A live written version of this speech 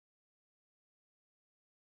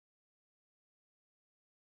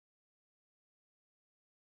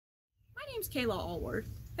My name's Kayla Alward.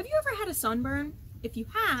 Have you ever had a sunburn? If you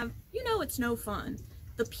have, you know it's no fun.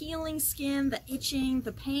 The peeling skin, the itching,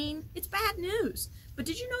 the pain, it's bad news. But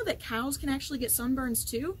did you know that cows can actually get sunburns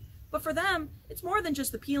too? But for them, it's more than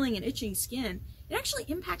just the peeling and itching skin. It actually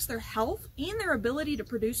impacts their health and their ability to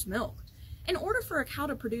produce milk. In order for a cow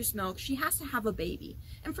to produce milk, she has to have a baby.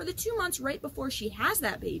 And for the 2 months right before she has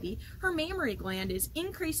that baby, her mammary gland is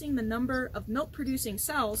increasing the number of milk-producing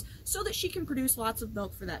cells so that she can produce lots of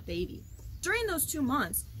milk for that baby. During those 2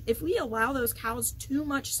 months, if we allow those cows too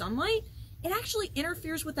much sunlight, it actually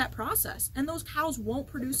interferes with that process, and those cows won't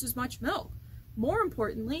produce as much milk. More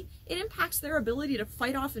importantly, it impacts their ability to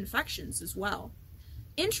fight off infections as well.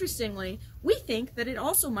 Interestingly, we think that it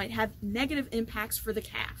also might have negative impacts for the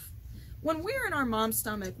calf. When we're in our mom's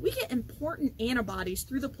stomach, we get important antibodies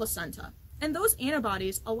through the placenta, and those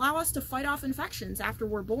antibodies allow us to fight off infections after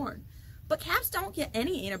we're born. But calves don't get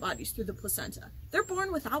any antibodies through the placenta. They're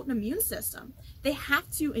born without an immune system. They have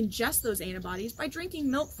to ingest those antibodies by drinking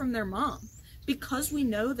milk from their mom. Because we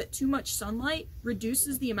know that too much sunlight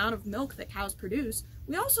reduces the amount of milk that cows produce,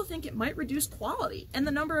 we also think it might reduce quality and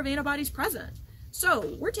the number of antibodies present.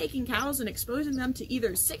 So we're taking cows and exposing them to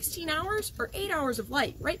either 16 hours or 8 hours of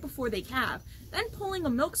light right before they calve, then pulling a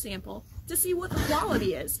milk sample to see what the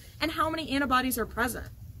quality is and how many antibodies are present.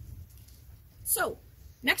 So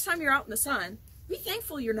next time you're out in the sun, be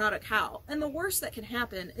thankful you're not a cow, and the worst that can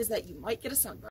happen is that you might get a sunburn.